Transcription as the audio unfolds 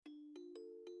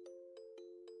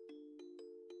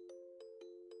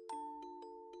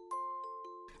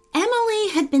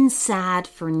had been sad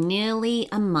for nearly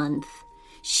a month.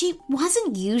 She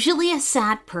wasn't usually a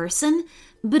sad person,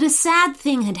 but a sad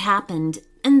thing had happened,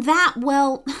 and that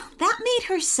made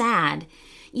her sad.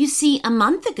 You see, a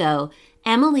month ago,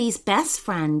 Emily's best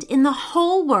friend in the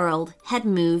whole world had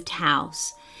moved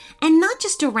house. And not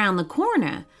just around the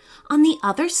corner, on the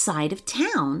other side of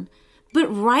town, but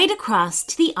right across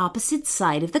to the opposite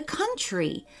side of the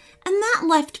country. And that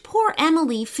left poor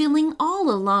Emily feeling all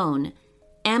alone.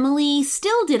 Emily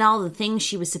still did all the things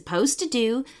she was supposed to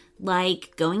do,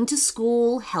 like going to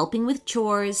school, helping with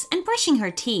chores, and brushing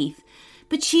her teeth.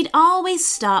 But she'd always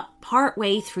stop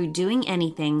partway through doing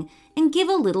anything and give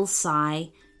a little sigh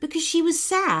because she was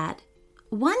sad.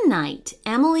 One night,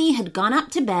 Emily had gone up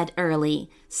to bed early,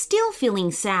 still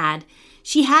feeling sad.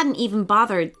 She hadn't even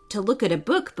bothered to look at a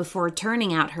book before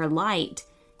turning out her light.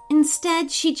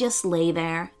 Instead, she just lay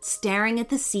there, staring at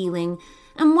the ceiling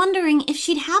and wondering if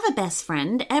she'd have a best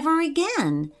friend ever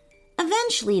again.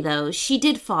 Eventually, though, she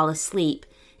did fall asleep,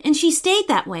 and she stayed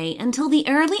that way until the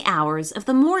early hours of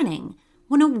the morning,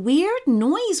 when a weird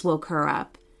noise woke her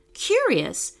up.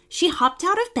 Curious, she hopped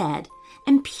out of bed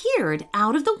and peered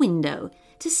out of the window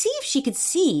to see if she could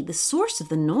see the source of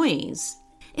the noise.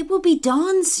 It would be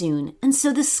dawn soon, and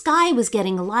so the sky was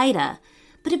getting lighter,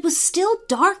 but it was still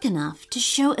dark enough to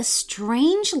show a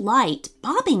strange light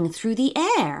bobbing through the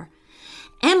air.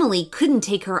 Emily couldn't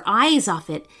take her eyes off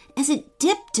it as it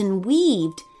dipped and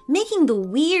weaved, making the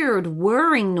weird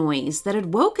whirring noise that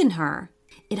had woken her.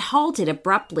 It halted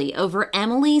abruptly over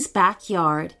Emily's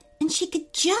backyard, and she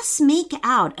could just make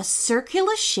out a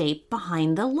circular shape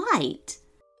behind the light.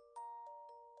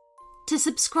 To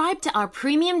subscribe to our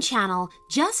premium channel,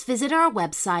 just visit our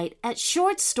website at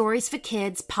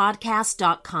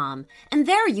shortstoriesforkidspodcast.com, and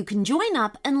there you can join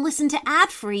up and listen to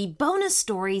ad-free bonus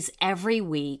stories every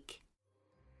week.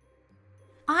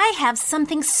 I have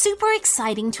something super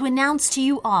exciting to announce to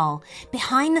you all.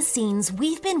 Behind the scenes,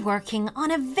 we've been working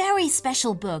on a very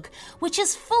special book, which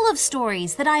is full of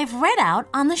stories that I have read out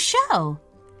on the show.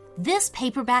 This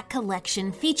paperback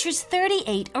collection features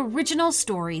 38 original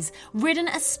stories written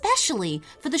especially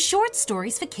for the Short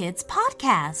Stories for Kids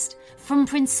podcast. From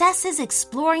princesses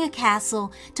exploring a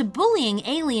castle to bullying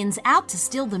aliens out to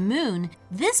steal the moon,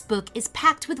 this book is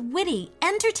packed with witty,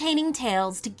 entertaining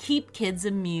tales to keep kids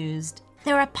amused.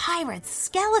 There are pirates,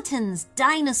 skeletons,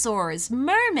 dinosaurs,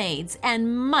 mermaids,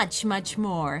 and much, much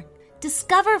more.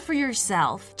 Discover for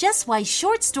yourself just why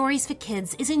Short Stories for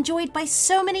Kids is enjoyed by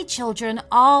so many children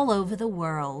all over the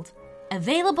world.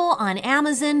 Available on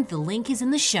Amazon, the link is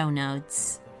in the show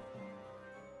notes.